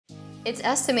It's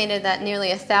estimated that nearly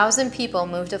 1,000 people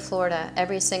move to Florida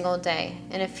every single day,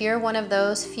 and if you're one of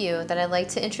those few, then I'd like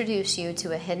to introduce you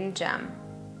to a hidden gem.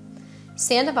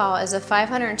 Sandoval is a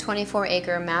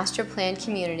 524-acre master planned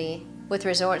community with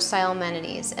resort-style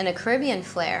amenities and a Caribbean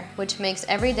flair, which makes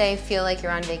every day feel like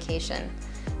you're on vacation.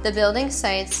 The building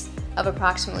sites of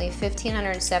approximately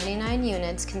 1,579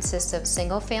 units consist of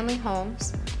single-family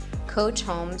homes, coach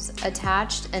homes,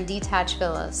 attached and detached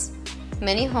villas.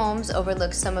 Many homes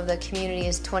overlook some of the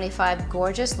community's 25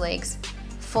 gorgeous lakes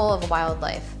full of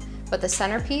wildlife, but the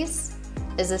centerpiece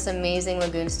is this amazing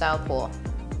lagoon-style pool.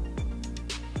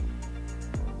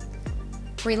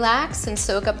 Relax and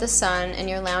soak up the sun in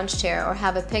your lounge chair or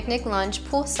have a picnic lunch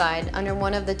poolside under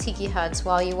one of the tiki huts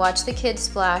while you watch the kids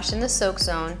splash in the soak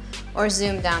zone or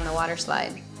zoom down the water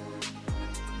slide.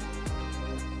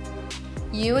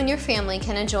 You and your family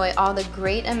can enjoy all the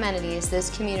great amenities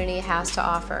this community has to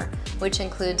offer, which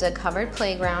includes a covered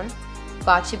playground,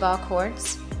 bocce ball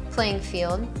courts, playing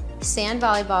field, sand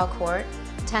volleyball court,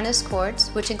 tennis courts,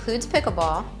 which includes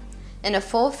pickleball, and a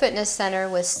full fitness center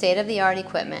with state-of-the-art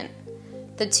equipment.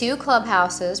 The 2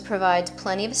 clubhouses provide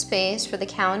plenty of space for the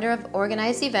calendar of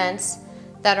organized events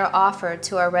that are offered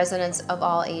to our residents of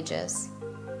all ages.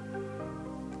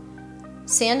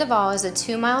 Sandoval is a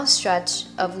 2-mile stretch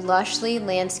of lushly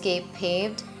landscaped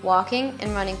paved walking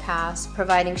and running paths,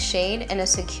 providing shade and a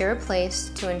secure place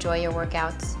to enjoy your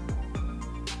workouts.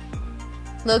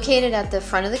 Located at the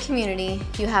front of the community,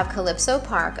 you have Calypso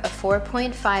Park, a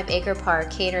 4.5-acre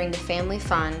park catering to family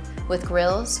fun with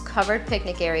grills, covered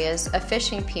picnic areas, a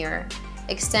fishing pier,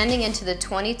 extending into the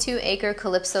 22-acre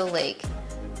Calypso Lake.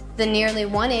 The nearly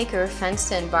 1-acre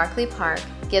fenced-in Barclay Park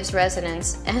gives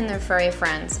residents and their furry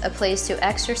friends a place to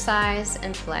exercise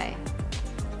and play.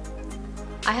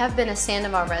 I have been a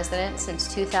Sandoval resident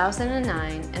since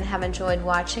 2009 and have enjoyed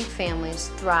watching families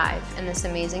thrive in this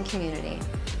amazing community.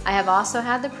 I have also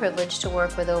had the privilege to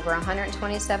work with over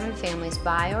 127 families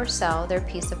buy or sell their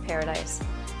piece of paradise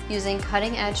using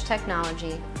cutting-edge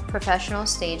technology, professional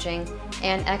staging,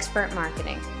 and expert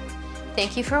marketing.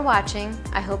 Thank you for watching.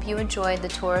 I hope you enjoyed the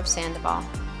tour of Sandoval.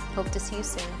 Hope to see you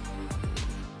soon.